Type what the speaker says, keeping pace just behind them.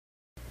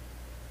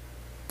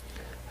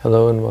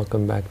Hello and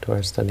welcome back to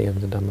our study of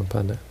the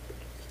Dhammapada.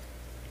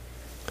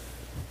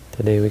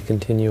 Today we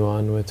continue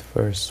on with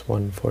verse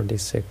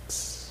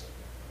 146,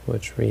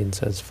 which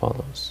reads as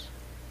follows.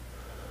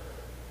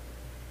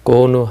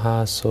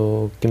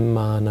 Konuhaso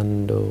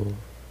kimmanando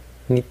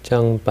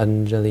nityang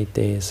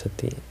panjalite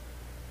sati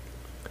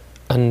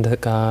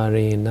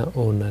andhakarena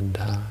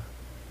onadha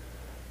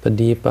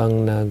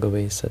padipang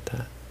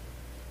nagavesata.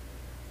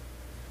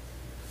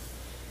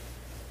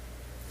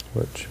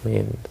 Which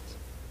means,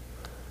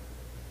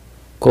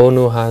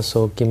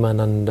 Konuhaso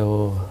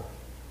kimanando.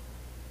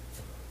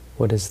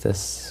 What is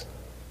this?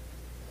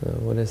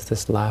 What is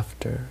this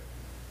laughter?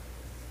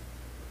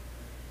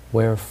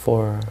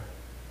 Wherefore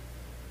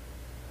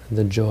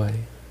the joy?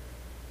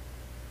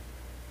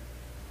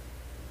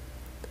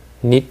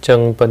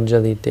 Nityang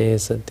panjalite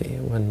sati.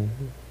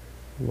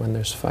 When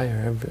there's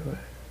fire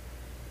everywhere.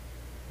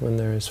 When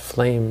there is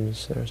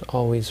flames, there's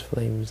always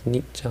flames.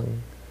 Nityang.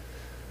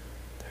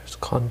 There's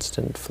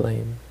constant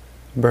flame.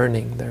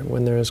 Burning there,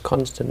 when there is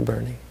constant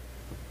burning.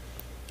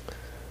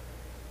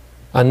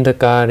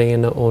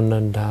 Andhakarena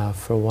onanda,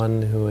 for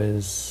one who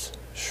is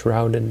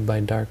shrouded by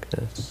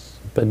darkness.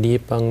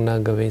 Padipang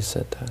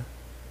nagavesata,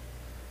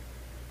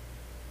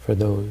 for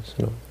those,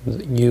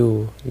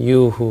 you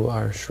who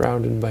are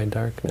shrouded by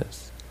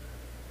darkness.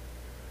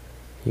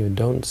 You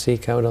don't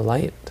seek out a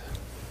light,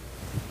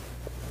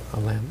 a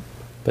lamp,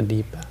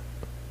 padipa.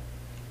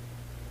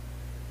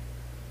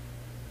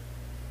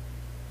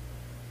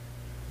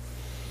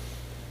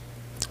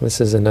 This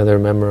is another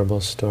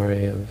memorable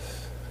story of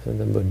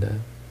the Buddha.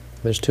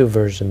 There's two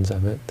versions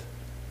of it.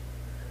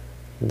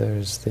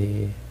 There's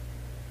the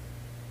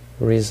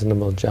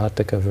reasonable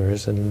Jataka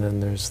version, and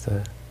then there's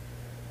the,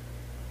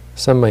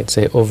 some might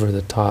say,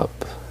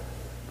 over-the-top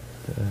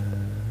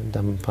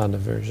Dhammapada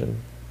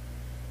version.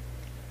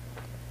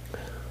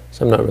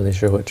 So I'm not really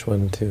sure which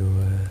one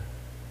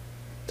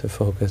to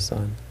focus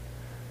on.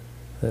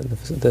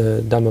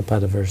 The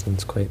Dhammapada version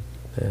is quite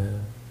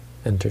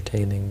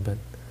entertaining, but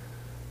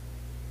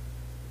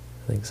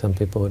I think some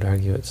people would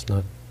argue it's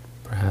not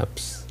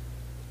perhaps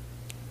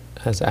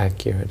as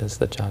accurate as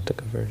the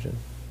Jataka version.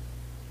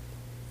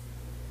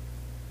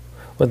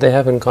 What they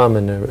have in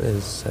common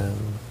is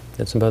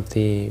it's about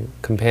the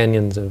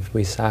companions of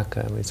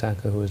Visakha.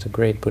 Visakha, who was a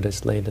great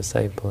Buddhist lay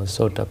disciple, a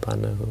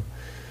Sotapanna, who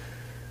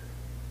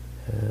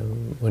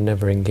would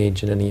never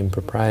engage in any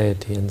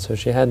impropriety, and so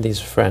she had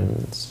these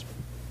friends.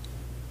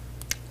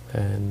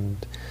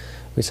 And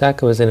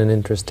Visakha was in an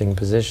interesting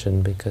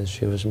position because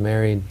she was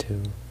married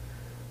to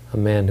a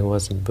man who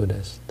wasn't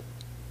Buddhist.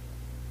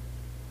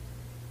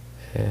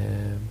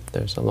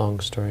 There's a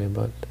long story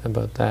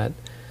about that.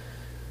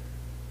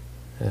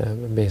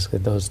 Basically,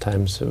 those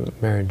times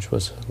marriage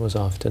was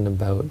often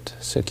about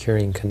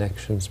securing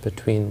connections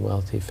between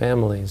wealthy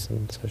families,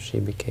 and so she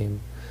became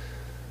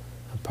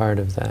a part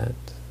of that.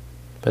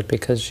 But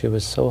because she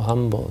was so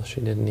humble,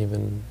 she didn't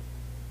even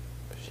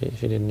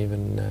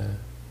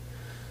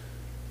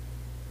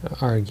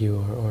argue,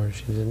 or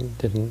she didn't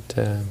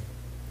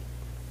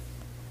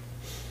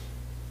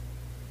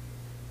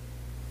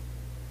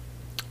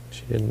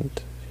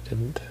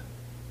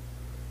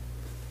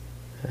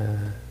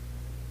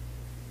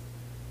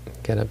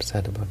get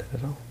upset about it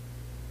at all.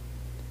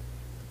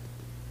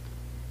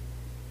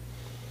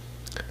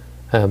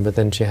 But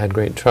then she had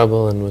great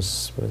trouble and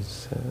was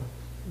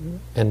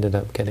ended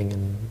up getting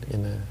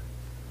in a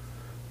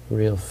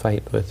real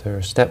fight with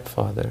her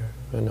stepfather.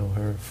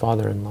 Her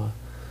father-in-law,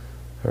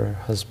 her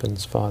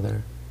husband's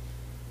father.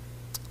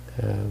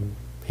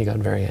 He got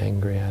very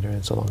angry at her.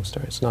 It's a long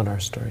story. It's not our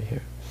story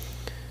here.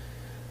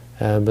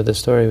 But the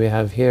story we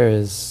have here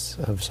is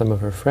of some of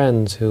her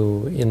friends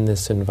who, in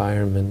this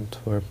environment,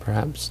 were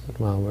perhaps,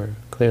 were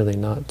clearly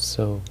not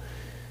so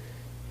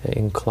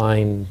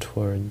inclined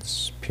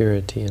towards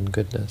purity and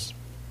goodness.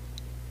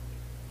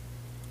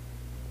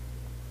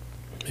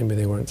 Maybe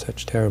they weren't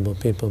such terrible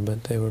people,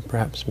 but they were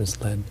perhaps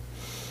misled.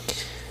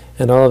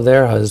 And all of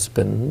their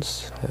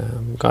husbands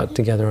got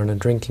together on a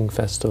drinking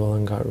festival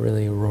and got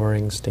really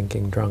roaring,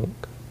 stinking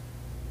drunk.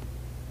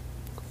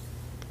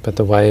 But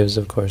the wives,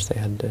 of course, they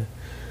had to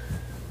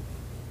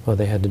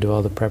do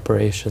all the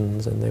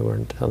preparations, and they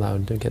weren't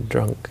allowed to get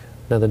drunk.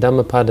 Now the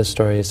Dhammapada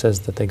story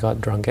says that they got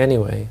drunk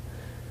anyway.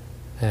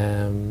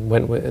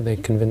 They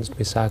convinced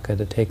Visakha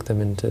to take them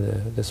into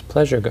this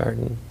pleasure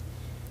garden,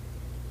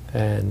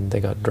 and they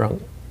got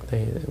drunk.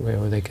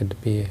 Where they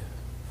could be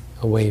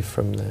away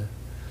from the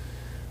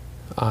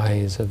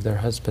eyes of their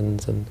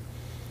husbands, and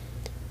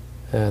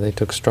they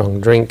took strong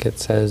drink, it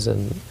says,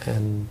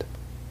 and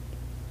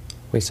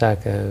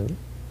Visakha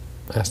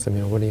asked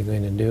them, what are you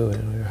going to do?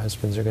 Your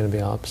husbands are going to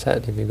be all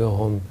upset. If you go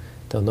home,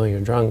 they'll know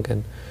you're drunk.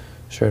 And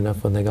sure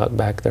enough, when they got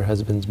back, their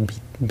husbands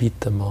beat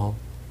them all.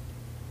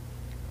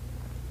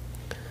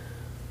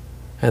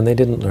 And they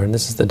didn't learn.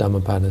 This is the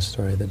Dhammapada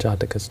story. The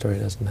Jataka story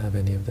doesn't have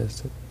any of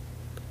this. It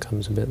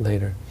comes a bit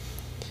later.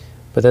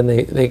 But then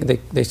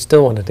they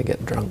still wanted to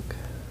get drunk.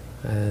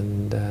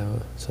 And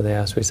so they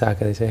asked Visakha,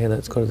 they say, hey,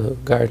 let's go to the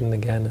garden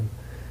again. And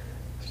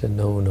she said,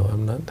 no,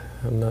 I'm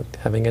not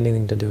having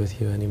anything to do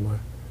with you anymore.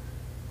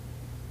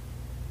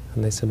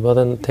 And they said, well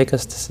then take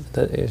us to,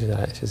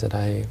 she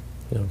said,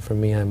 for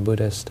me I'm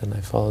Buddhist and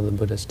I follow the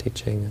Buddhist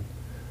teaching, and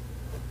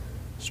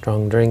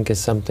strong drink is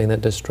something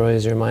that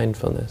destroys your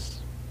mindfulness.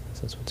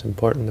 That's what's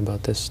important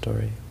about this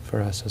story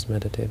for us as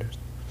meditators.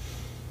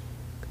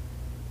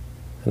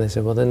 And they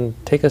said, well then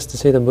take us to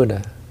see the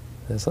Buddha.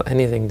 There's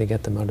anything to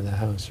get them out of the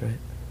house, right?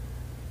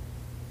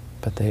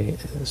 But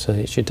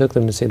so she took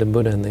them to see the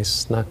Buddha, and they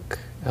snuck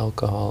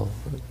alcohol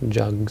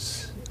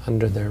jugs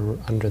under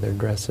their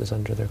dresses,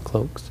 under their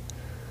cloaks.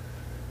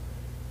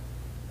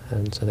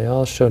 And so they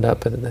all showed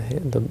up at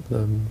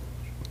the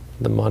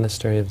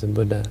monastery of the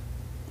Buddha.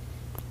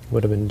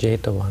 Would have been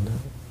Jetavana.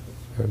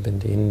 Ever been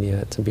to India?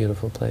 It's a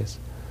beautiful place.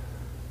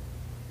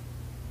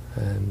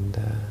 And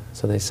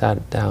so they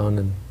sat down,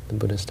 and the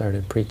Buddha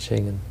started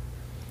preaching, and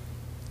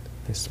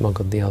they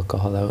smuggled the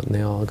alcohol out, and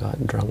they all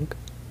got drunk.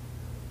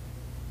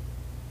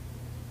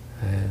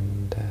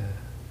 And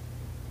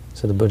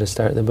so the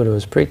Buddha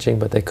was preaching,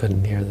 but they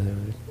couldn't hear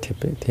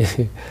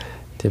the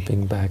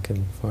tipping back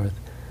and forth.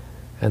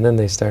 And then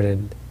they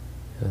started,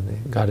 they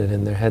got it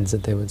in their heads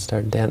that they would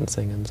start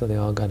dancing, and so they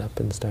all got up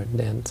and started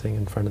dancing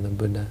in front of the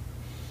Buddha.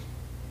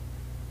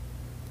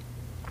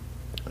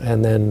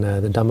 And then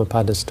the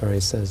Dhammapada story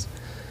says,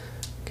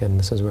 again,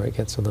 this is where it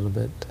gets a little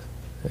bit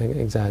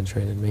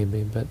exaggerated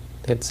maybe, but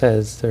it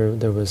says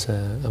there was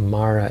a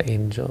Mara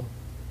angel,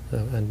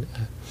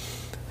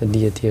 a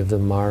deity of the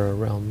Mara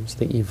realms,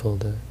 the evil,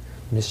 the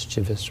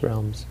mischievous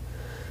realms,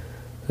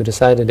 who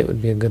decided it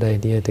would be a good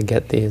idea to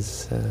get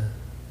these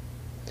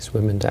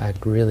women to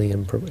act really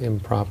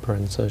improper,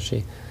 and so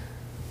she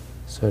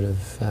sort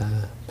of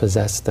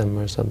possessed them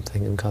or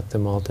something and got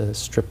them all to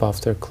strip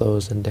off their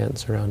clothes and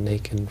dance around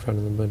naked in front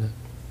of the Buddha.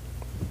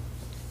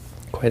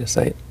 Quite a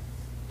sight.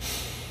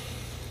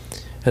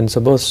 And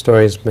so both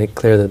stories make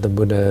clear that the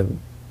Buddha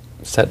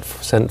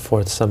sent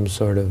forth some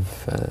sort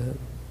of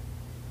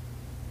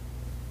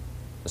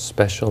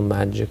special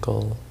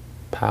magical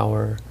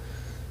power,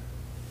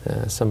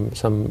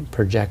 some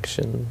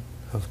projection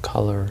of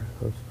color,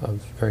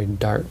 of very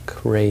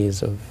dark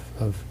rays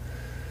of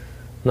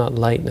not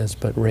lightness,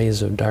 but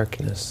rays of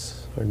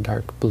darkness, or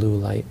dark blue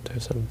light or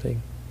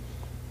something.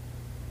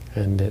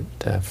 And it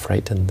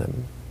frightened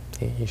them.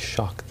 He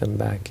shocked them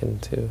back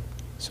into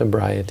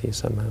sobriety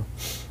somehow.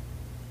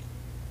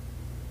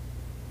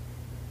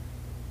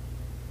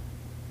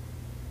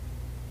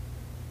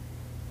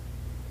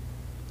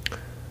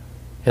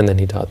 And then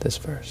he taught this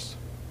verse.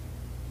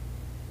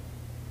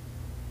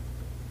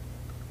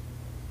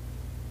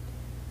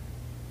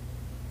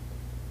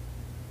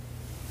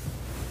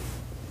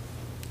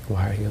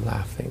 Why are you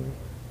laughing?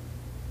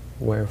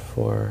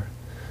 Wherefore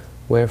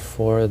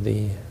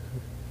the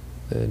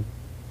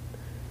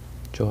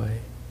joy?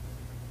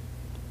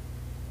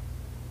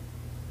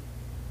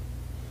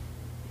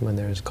 When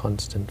there is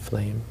constant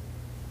flame,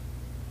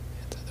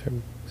 it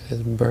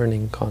is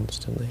burning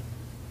constantly.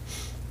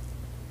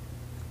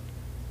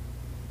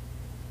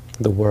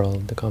 The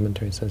world, the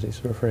commentary says, he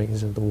says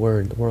the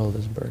world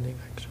is burning,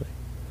 actually.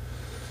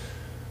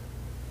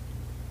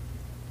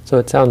 So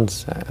it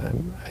sounds,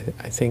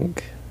 I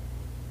think,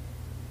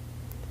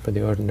 for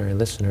the ordinary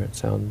listener, it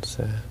sounds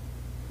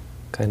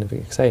kind of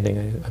exciting.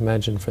 I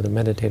imagine for the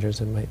meditators,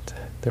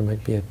 there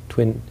might be a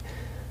twinge,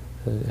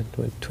 what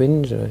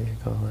do you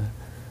call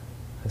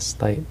a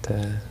slight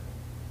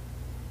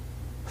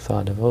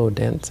thought of, oh,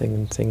 dancing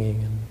and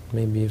singing, and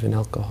maybe even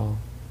alcohol.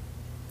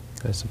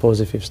 I suppose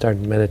if you've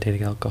started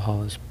meditating,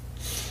 alcohol is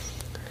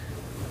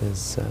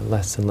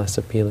less and less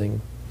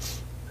appealing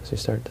as you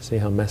start to see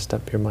how messed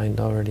up your mind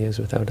already is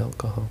without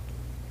alcohol.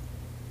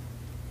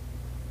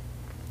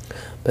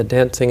 But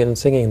dancing and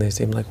singing, they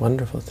seem like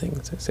wonderful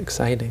things. It's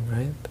exciting,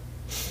 right?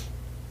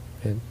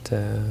 It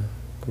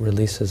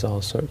releases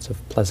all sorts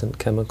of pleasant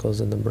chemicals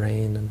in the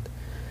brain and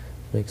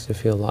makes you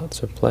feel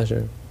lots of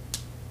pleasure.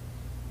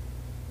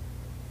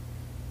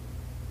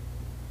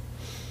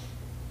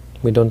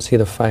 We don't see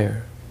the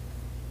fire.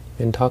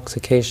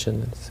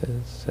 Intoxication,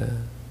 it's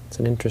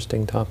an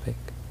interesting topic.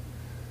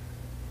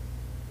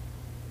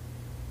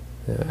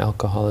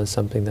 Alcohol is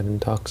something that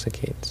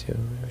intoxicates you.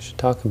 We should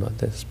talk about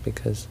this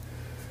because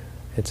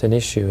it's an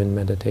issue in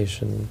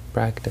meditation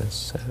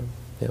practice.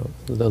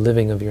 The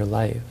living of your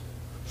life.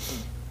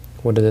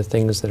 What are the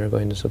things that are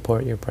going to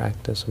support your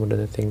practice? What are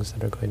the things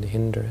that are going to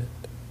hinder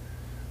it?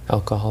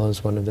 Alcohol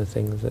is one of the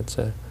things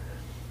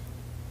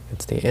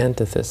it's the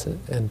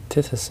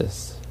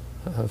antithesis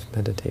of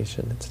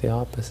meditation. It's the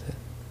opposite.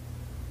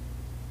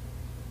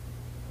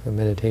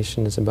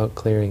 Meditation is about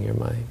clearing your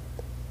mind,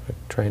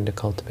 trying to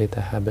cultivate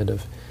the habit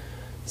of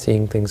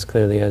seeing things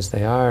clearly as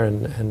they are,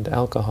 and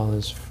alcohol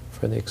is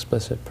for the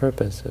explicit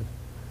purpose of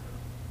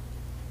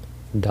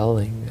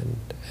dulling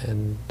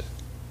and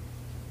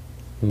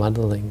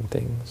muddling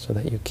things so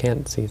that you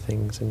can't see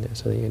things, and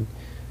so that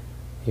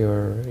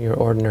your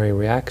ordinary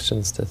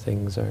reactions to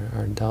things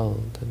are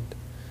dulled, and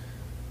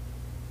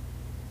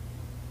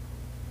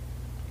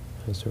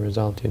as a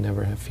result you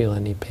never feel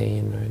any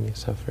pain or any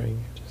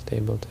suffering. You're just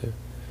able to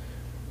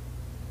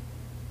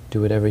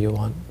do whatever you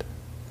want,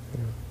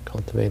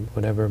 cultivate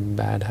whatever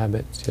bad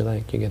habits you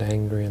like. You get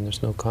angry and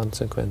there's no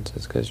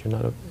consequences because you're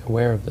not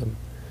aware of them.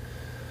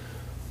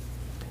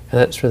 And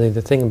that's really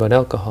the thing about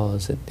alcohol,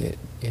 is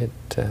it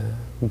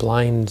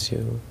blinds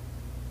you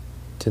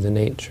to the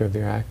nature of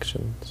your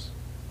actions.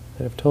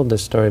 And I've told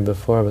this story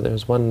before, but there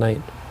was one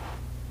night,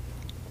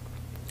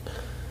 I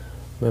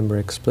remember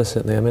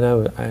explicitly, I mean,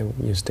 I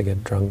used to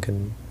get drunk,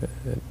 and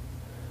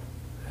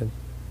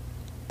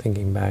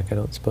thinking back, I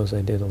don't suppose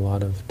I did a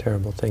lot of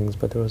terrible things,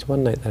 but there was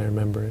one night that I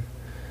remember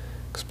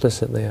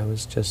explicitly. I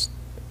was just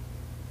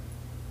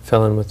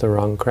fell in with the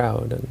wrong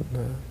crowd,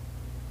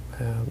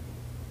 and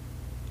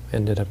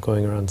ended up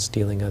going around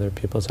stealing other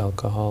people's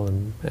alcohol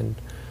and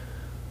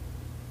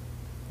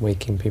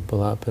waking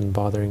people up and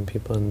bothering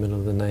people in the middle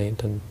of the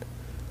night and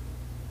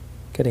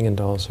getting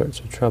into all sorts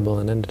of trouble,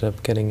 and ended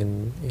up getting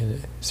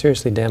in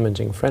seriously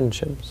damaging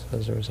friendships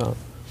as a result.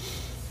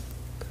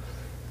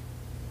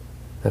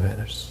 I mean,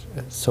 there's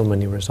so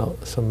many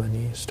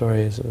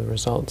stories of the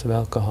results of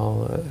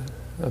alcohol.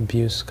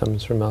 Abuse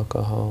comes from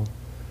alcohol,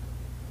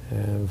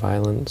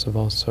 violence of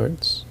all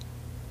sorts.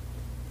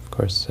 Of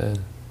course,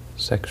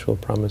 sexual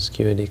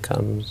promiscuity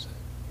comes,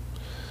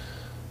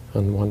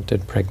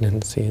 unwanted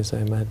pregnancies, I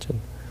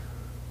imagine.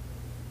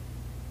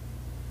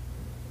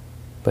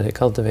 But it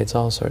cultivates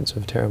all sorts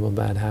of terrible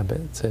bad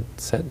habits.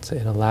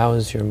 It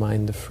allows your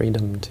mind the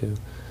freedom to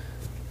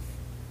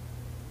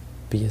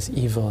be as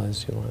evil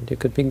as you want. You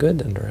could be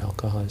good under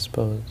alcohol, I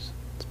suppose.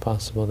 It's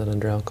possible that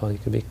under alcohol you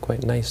could be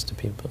quite nice to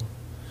people.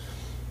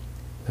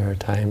 There are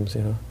times,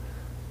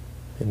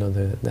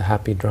 the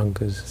happy drunk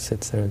who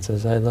sits there and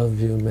says, "I love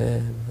you,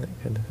 man," that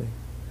kind of thing.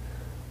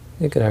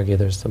 You could argue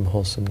there's some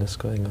wholesomeness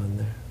going on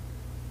there.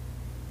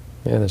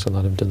 Yeah, there's a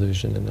lot of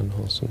delusion and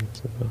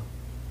unwholesomeness as well.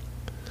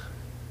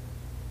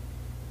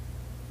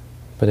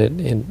 But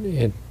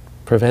it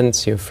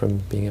prevents you from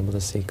being able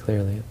to see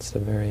clearly. It's the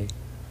very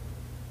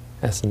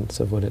essence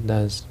of what it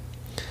does.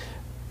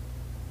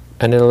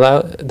 And it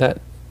allows that,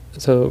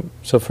 so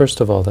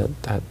first of all,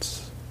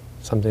 that's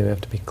something we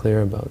have to be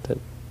clear about, that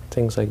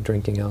things like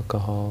drinking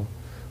alcohol,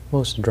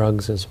 most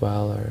drugs as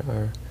well,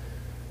 are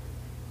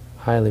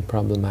highly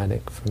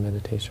problematic for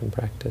meditation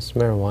practice.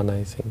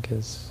 Marijuana, I think,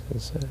 is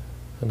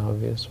an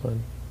obvious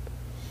one.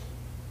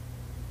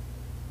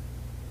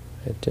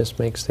 It just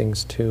makes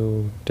things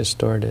too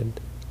distorted.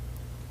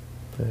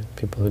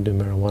 People who do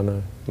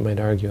marijuana might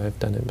argue, I've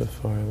done it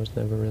before. I was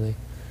never really,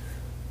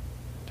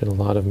 did a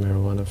lot of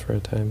marijuana for a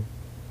time.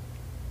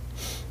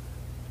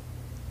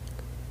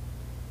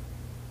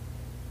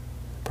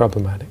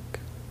 Problematic.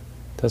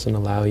 Doesn't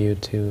allow you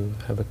to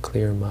have a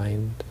clear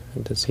mind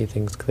and to see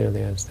things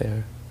clearly as they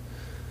are.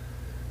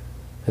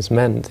 It's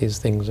meant, these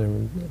things are,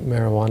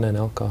 marijuana and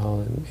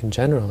alcohol in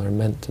general are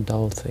meant to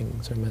dull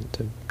things, are meant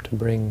to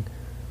bring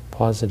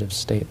positive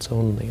states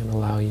only and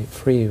allow you,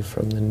 free you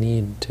from the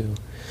need to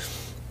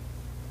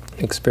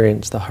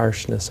experience the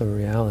harshness of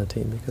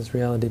reality, because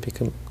reality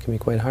can be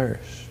quite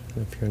harsh.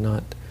 And if you're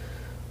not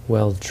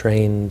well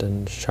trained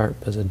and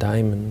sharp as a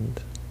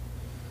diamond,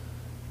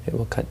 it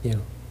will cut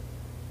you.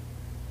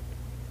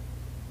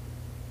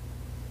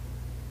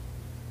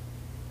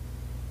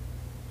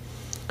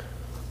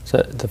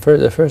 So the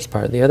first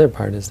part, the other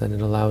part is that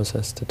it allows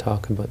us to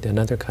talk about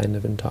another kind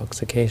of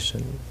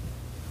intoxication.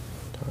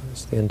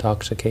 It's the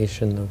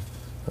intoxication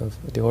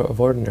of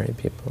ordinary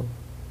people.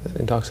 The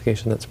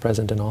intoxication that's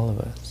present in all of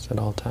us at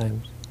all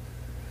times.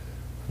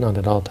 Not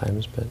at all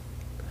times, but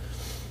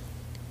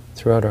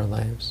throughout our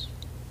lives.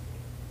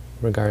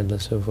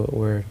 Regardless of what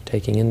we're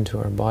taking into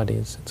our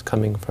bodies, it's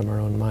coming from our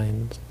own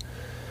minds.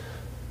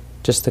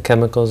 Just the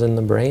chemicals in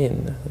the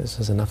brain, this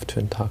is enough to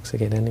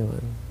intoxicate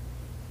anyone.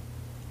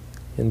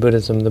 In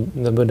Buddhism,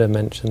 the Buddha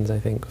mentions, I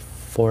think,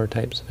 4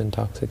 types of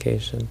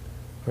intoxication,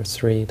 or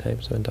 3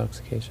 types of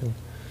intoxication.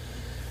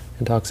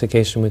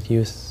 Intoxication with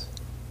youth,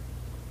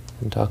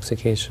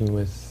 intoxication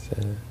with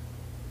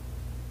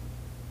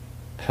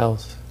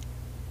health,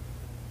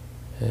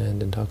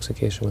 and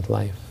intoxication with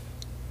life.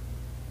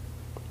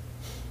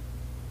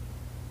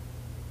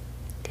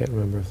 Can't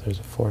remember if there's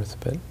a 4th,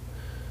 but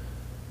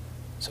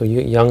so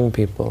young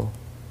people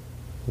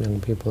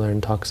are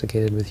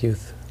intoxicated with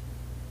youth.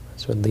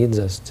 That's what leads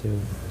us to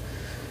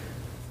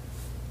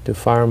do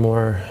far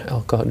more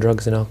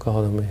drugs and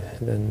alcohol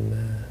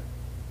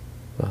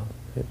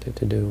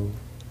to do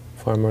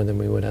far more than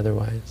we would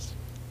otherwise.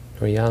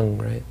 We're young,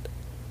 right?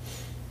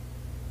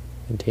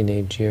 In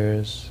teenage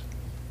years,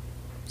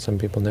 some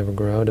people never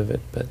grow out of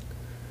it, but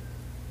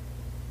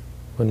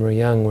when we're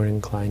young, we're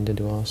inclined to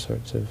do all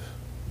sorts of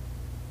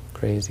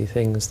crazy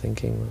things,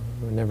 thinking, well,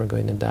 we're never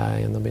going to die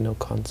and there'll be no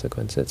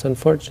consequence. It's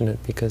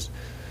unfortunate because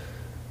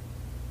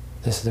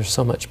there's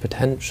so much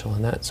potential,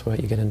 and that's what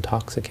you get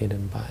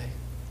intoxicated by.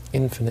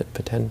 Infinite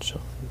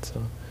potential. And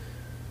so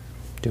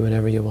do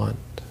whatever you want.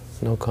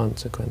 No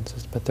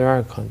consequences. But there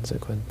are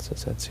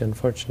consequences. That's the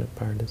unfortunate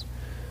part, is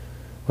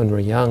when we're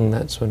young,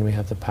 that's when we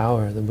have the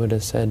power. The Buddha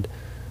said,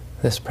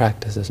 this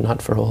practice is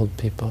not for old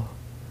people.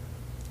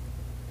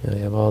 You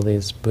have all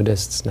these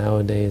Buddhists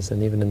nowadays,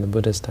 and even in the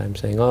Buddhist time,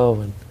 saying, oh,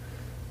 when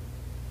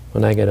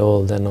when I get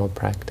old, then I'll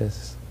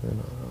practice.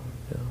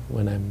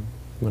 When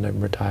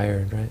I'm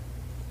retired, right?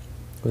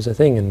 It was a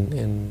thing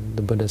in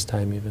the Buddha's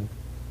time even.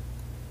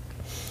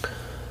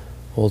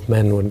 Old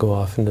men would go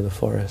off into the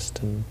forest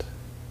and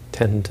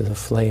tend to the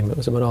flame. It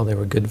was about all they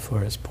were good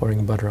for, is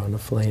pouring butter on a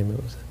flame.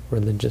 It was a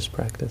religious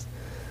practice.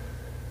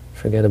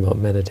 Forget about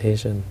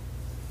meditation.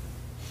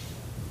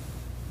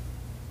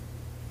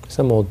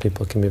 Some old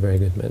people can be very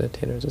good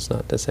meditators, it's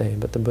not to say,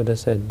 but the Buddha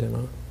said,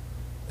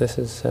 this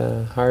is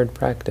a hard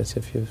practice.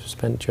 If you've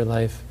spent your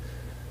life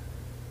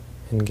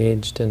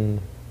engaged in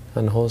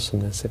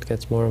unwholesomeness, it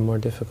gets more and more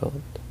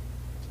difficult.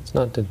 It's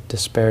not to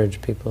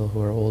disparage people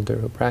who are older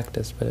who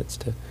practice, but it's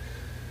to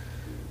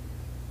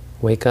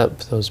wake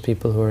up those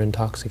people who are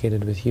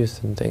intoxicated with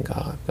youth and think,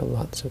 I've got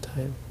lots of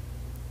time.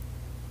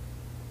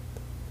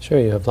 Sure,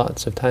 you have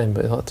lots of time,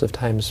 but lots of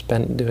time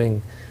spent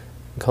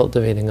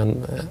cultivating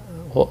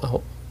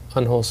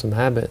unwholesome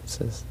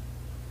habits is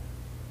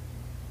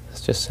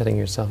just setting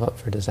yourself up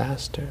for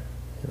disaster.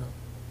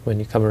 When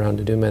you come around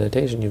to do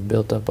meditation, you've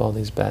built up all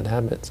these bad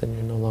habits and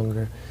you're no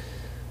longer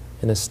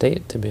in a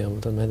state to be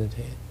able to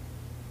meditate.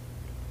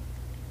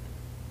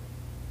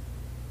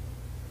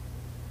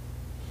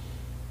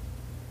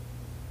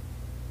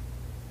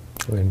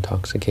 We're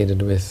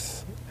intoxicated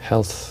with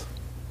health.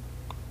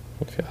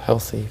 We feel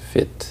healthy,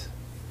 fit.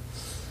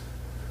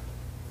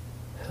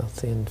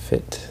 Healthy and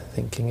fit,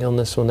 thinking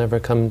illness will never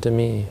come to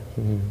me.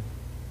 You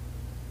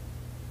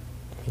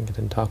get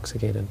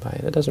intoxicated by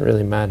it. It doesn't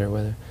really matter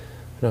whether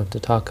we don't have to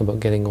talk about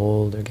getting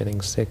old or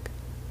getting sick.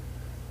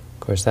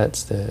 Of course,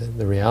 that's the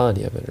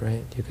reality of it,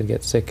 right? You could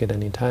get sick at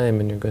any time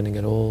and you're going to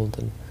get old,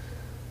 and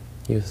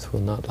youth will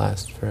not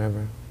last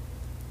forever.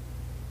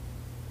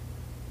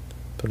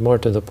 But more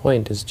to the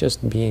point is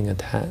just being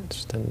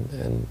attached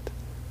and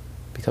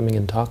becoming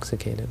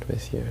intoxicated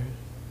with your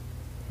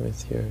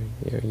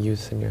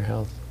youth and your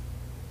health.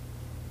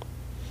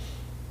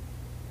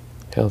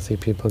 Healthy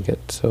people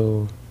get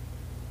so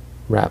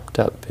wrapped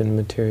up in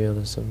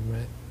materialism,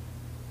 right?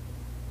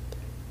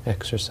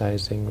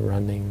 Exercising,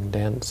 running,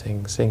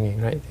 dancing,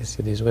 singing, right? You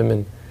see these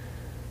women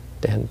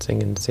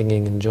dancing and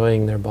singing,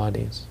 enjoying their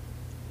bodies.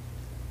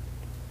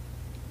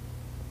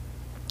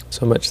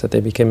 So much that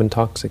they became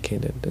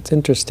intoxicated. It's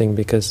interesting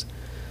because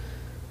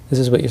this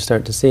is what you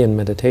start to see in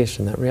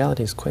meditation, that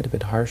reality is quite a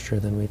bit harsher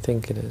than we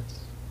think it is.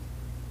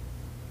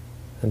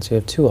 And so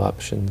you have two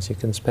options. You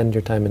can spend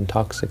your time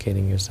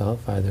intoxicating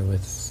yourself, either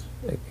with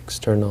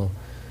external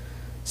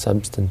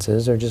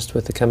substances or just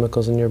with the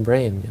chemicals in your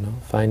brain,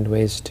 Find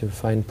ways to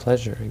find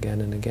pleasure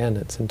again and again.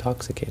 It's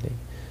intoxicating.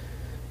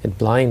 It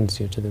blinds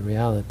you to the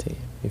reality.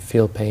 You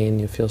feel pain,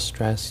 you feel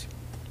stress.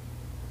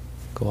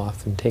 Go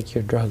off and take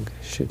your drug,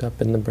 shoot up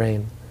in the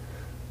brain.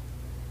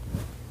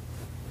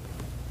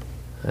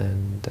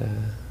 And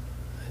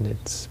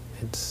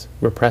it's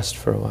repressed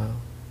for a while.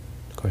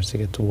 Of course, it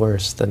gets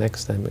worse the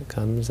next time it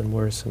comes, and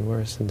worse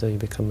until you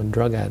become a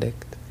drug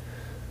addict.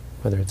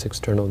 Whether it's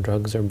external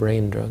drugs or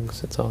brain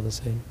drugs, it's all the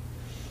same.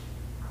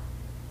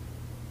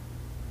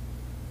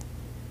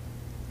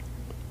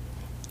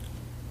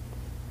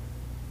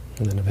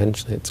 And then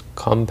eventually it's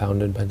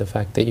compounded by the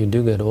fact that you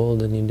do get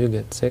old and you do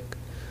get sick.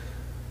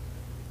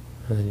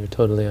 And then you're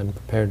totally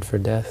unprepared for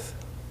death,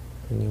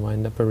 and you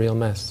wind up a real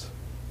mess.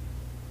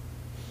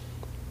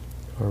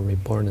 Or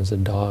reborn as a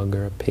dog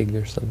or a pig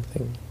or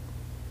something.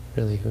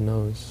 Really, who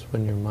knows,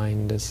 when your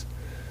mind is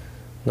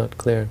not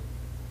clear.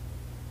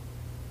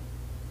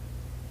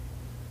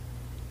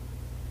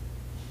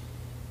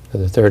 So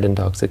the third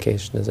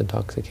intoxication is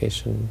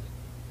intoxicated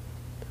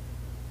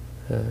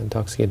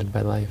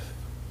by life,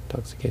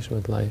 intoxication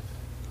with life.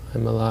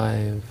 I'm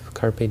alive,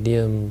 carpe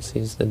diem,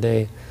 seize the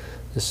day.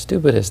 The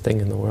stupidest thing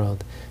in the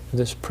world,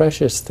 this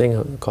precious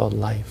thing called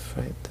life,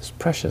 right? This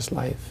precious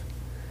life.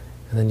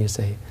 And then you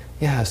say,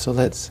 yeah, so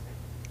let's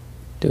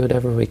do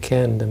whatever we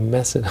can to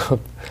mess it up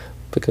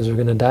because we're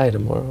going to die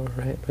tomorrow,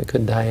 right? We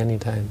could die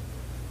anytime.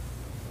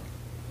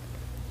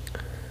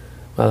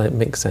 Well, it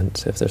makes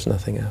sense if there's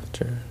nothing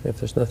after. If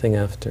there's nothing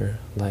after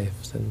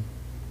life, then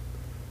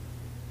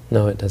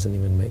no, it doesn't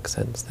even make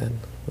sense then.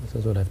 This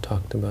is what I've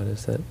talked about,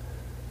 is that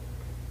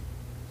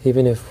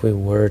even if we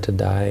were to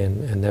die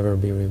and never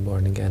be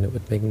reborn again, it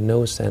would make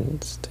no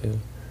sense to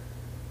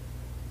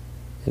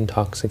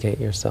intoxicate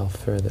yourself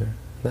further.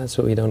 And that's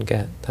what we don't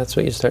get. That's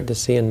what you start to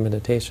see in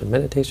meditation.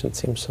 Meditation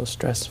seems so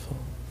stressful.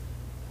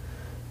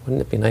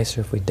 Wouldn't it be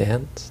nicer if we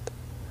danced?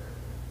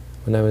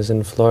 When I was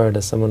in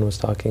Florida, someone was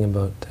talking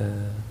about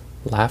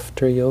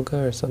laughter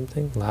yoga or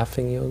something,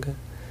 laughing yoga.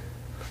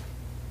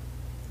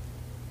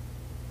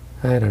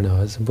 I don't know,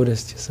 as a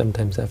Buddhist you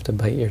sometimes have to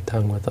bite your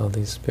tongue with all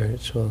these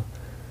spiritual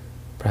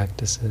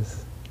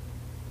practices.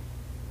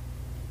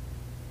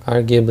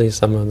 Arguably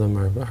some of them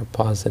are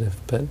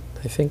positive, but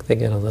I think they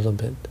get a little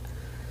bit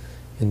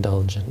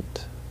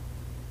indulgent.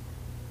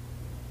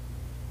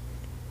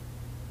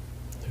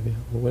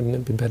 Wouldn't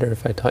it be better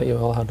if I taught you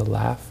all how to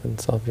laugh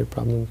and solve your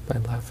problems by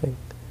laughing?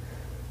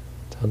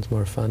 Sounds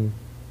more fun.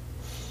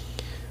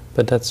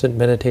 But that's what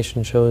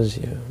meditation shows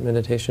you.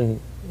 Meditation,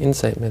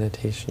 insight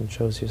meditation,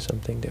 shows you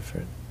something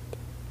different.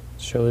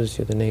 shows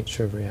you the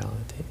nature of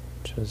reality,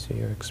 shows you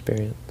your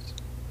experience.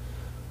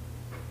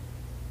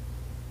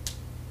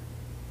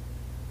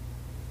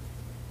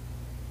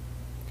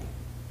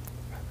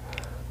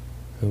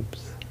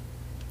 Oops.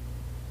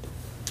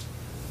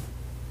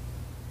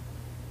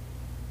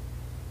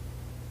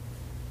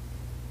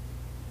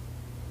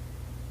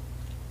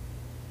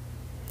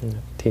 And it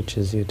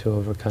teaches you to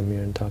overcome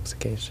your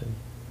intoxication.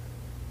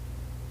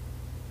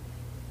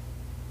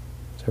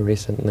 So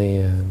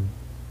recently,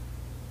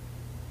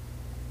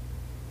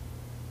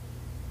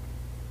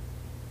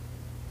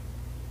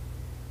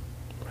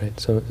 right,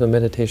 so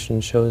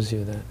meditation shows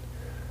you that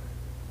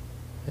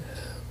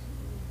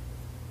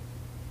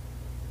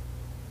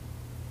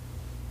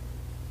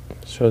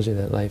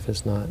life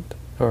is not,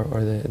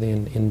 or the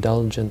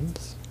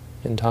indulgence,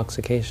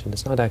 intoxication,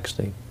 is not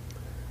actually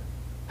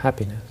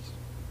happiness.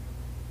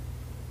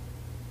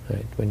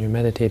 Right? When you're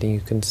meditating,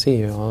 you can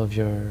see all of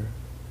your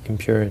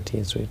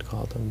impurities, we'd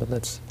call them, but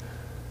let's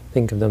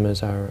think of them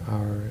as our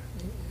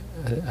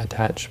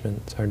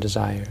attachments, our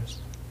desires.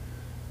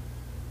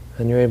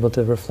 And you're able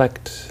to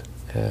reflect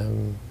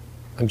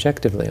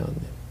objectively on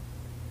them.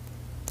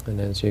 And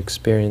as you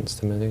experience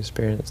them, as you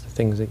experience the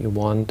things that you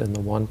want and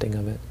the wanting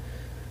of it,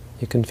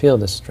 you can feel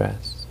the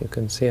stress. You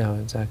can see how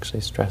it's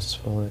actually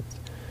stressful. It's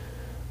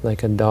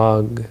like a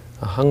dog,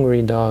 a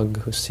hungry dog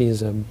who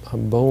sees a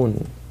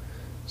bone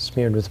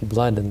smeared with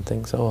blood and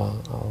thinks,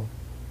 oh,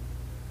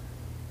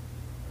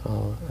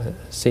 I'll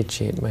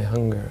satiate my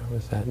hunger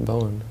with that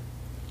bone.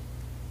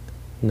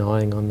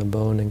 Gnawing on the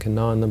bone, and can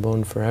gnaw on the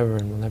bone forever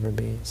and will never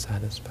be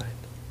satisfied.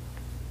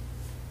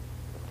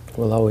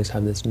 We'll always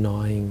have this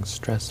gnawing,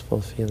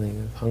 stressful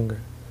feeling of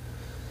hunger.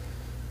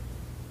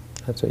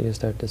 That's what you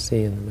start to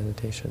see in the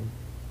meditation.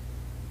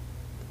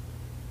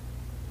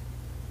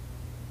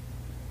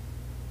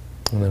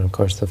 And then, of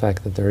course, the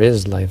fact that there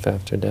is life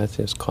after death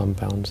just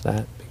compounds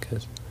that,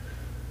 because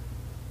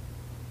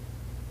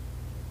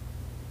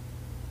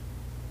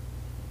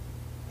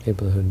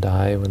people who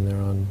die when they're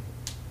on...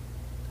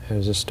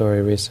 There's a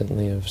story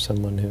recently of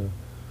someone who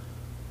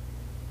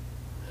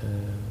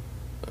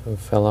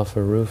fell off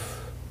a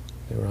roof.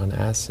 They were on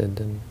acid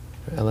and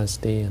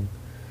LSD and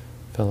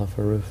fell off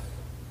a roof.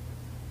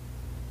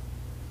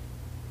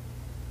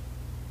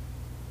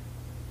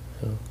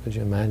 So, could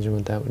you imagine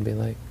what that would be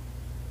like?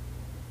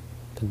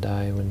 To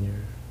die when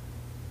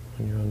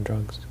you're on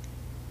drugs.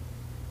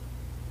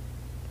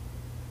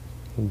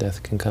 And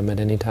death can come at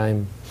any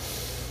time.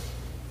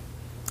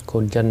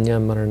 Kojanya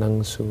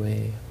maranang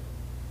suwe.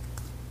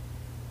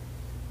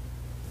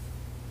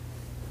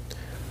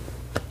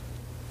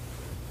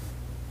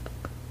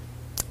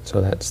 So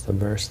that's the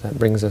verse. That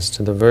brings us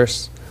to the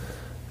verse.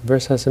 The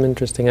verse has some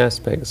interesting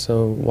aspects.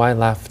 So why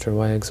laughter?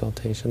 Why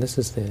exaltation? This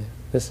is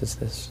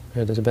this.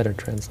 Here, there's a better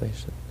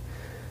translation.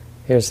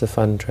 Here's the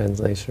fun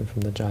translation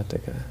from the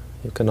Jataka.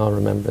 You can all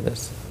remember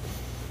this,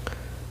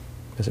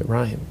 because it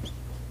rhymes.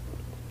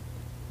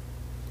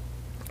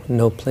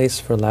 No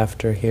place for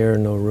laughter here,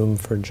 no room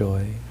for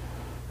joy.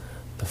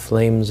 The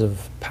flames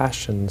of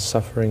passion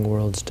suffering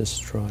worlds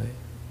destroy.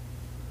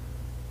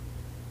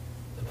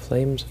 The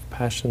flames of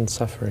passion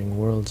suffering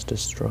worlds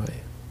destroy.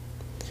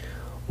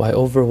 Why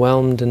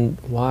overwhelmed in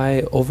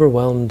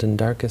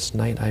darkest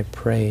night I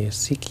pray,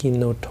 seek ye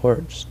no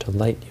torch to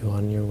light you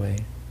on your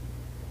way.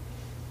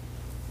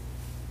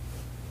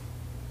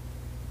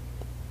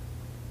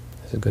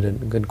 It's a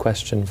good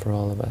question for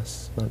all of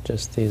us, not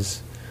just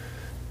these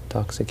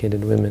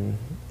intoxicated women,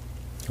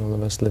 all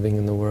of us living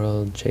in the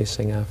world,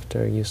 chasing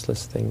after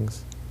useless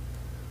things,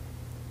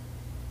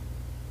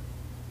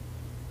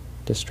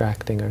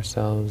 distracting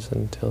ourselves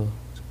until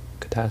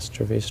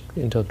catastrophe,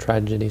 until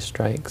tragedy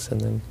strikes,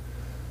 and then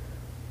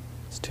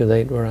it's too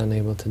late, we're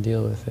unable to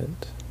deal with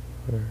it.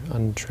 We're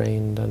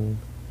untrained,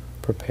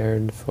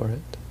 unprepared for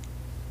it.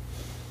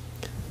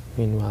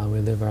 Meanwhile, we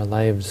live our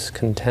lives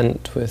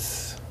content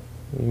with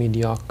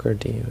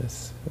mediocrity,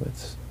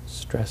 with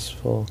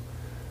stressful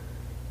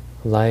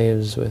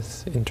lives,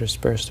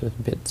 interspersed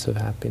with bits of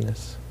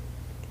happiness.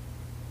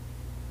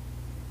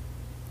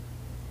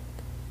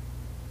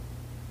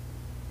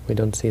 We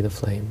don't see the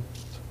flames.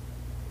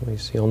 We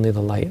see only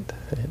the light.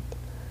 Right?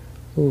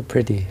 Ooh,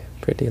 pretty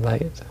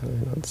light.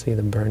 We don't see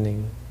the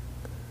burning.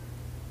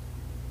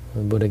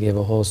 The Buddha gave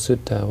a whole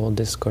sutta, a whole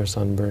discourse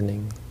on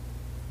burning.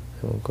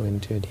 I won't go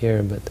into it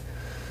here, but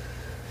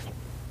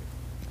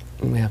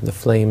we have the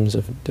flames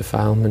of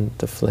defilement,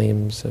 the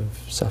flames of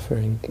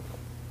suffering,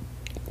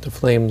 the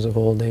flames of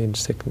old age,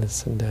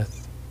 sickness, and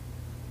death.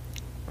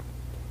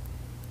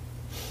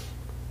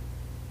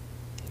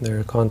 There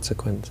are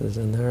consequences,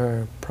 and there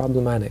are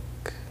problematic.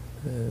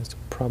 There's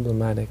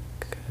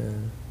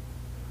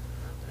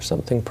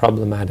something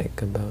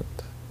problematic about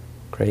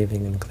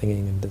craving and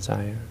clinging and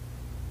desire.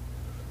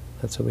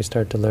 That's what we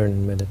start to learn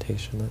in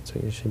meditation. That's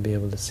what you should be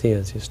able to see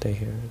as you stay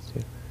here, as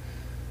you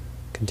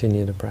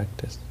continue to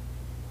practice.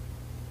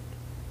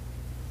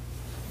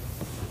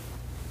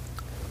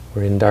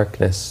 We're in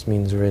darkness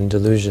means we're in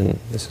delusion.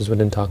 This is what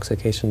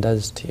intoxication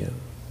does to you.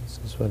 This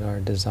is what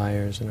our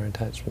desires and our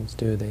attachments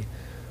do. They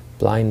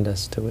blind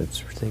us to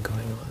what's really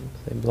going on.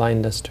 They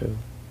blind us to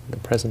the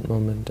present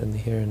moment and the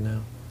here and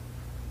now.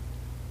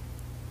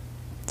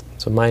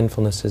 So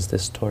mindfulness is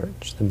this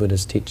torch, the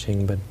Buddha's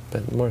teaching,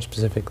 but more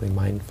specifically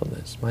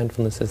mindfulness.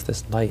 Mindfulness is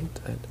this light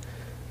that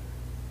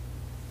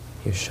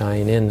you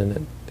shine in, and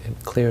it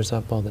clears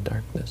up all the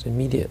darkness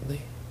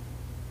immediately.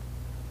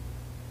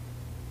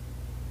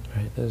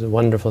 Right? There's a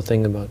wonderful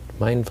thing about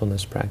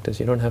mindfulness practice.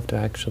 You don't have to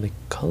actually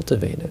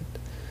cultivate it.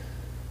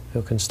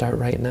 You can start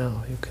right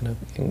now.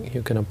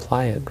 You can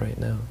apply it right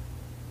now.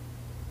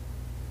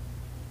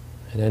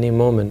 At any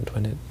moment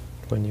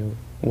when you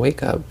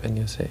wake up and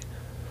you say,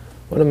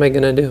 what am I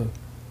going to do?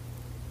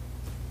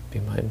 Be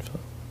mindful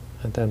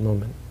at that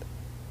moment.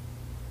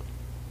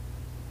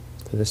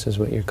 So this is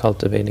what you're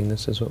cultivating.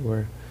 This is what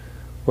we're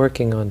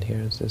working on here,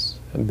 is this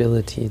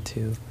ability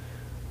to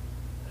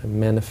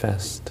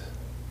manifest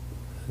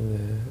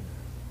the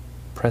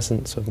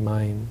presence of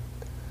mind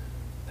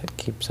that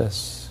keeps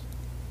us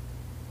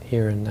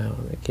here and now,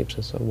 that keeps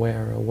us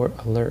aware,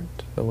 alert,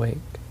 awake.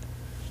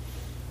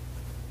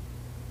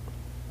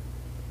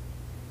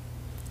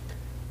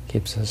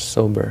 Keeps us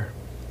sober.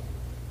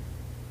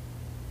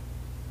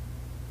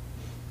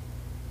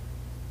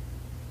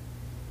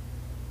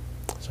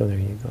 So there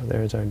you go.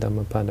 There's our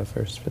Dhammapada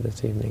first for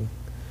this evening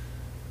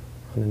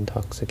on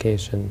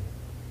intoxication.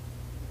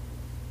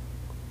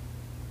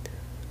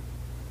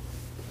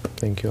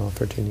 Thank you all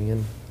for tuning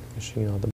in. Wishing you all the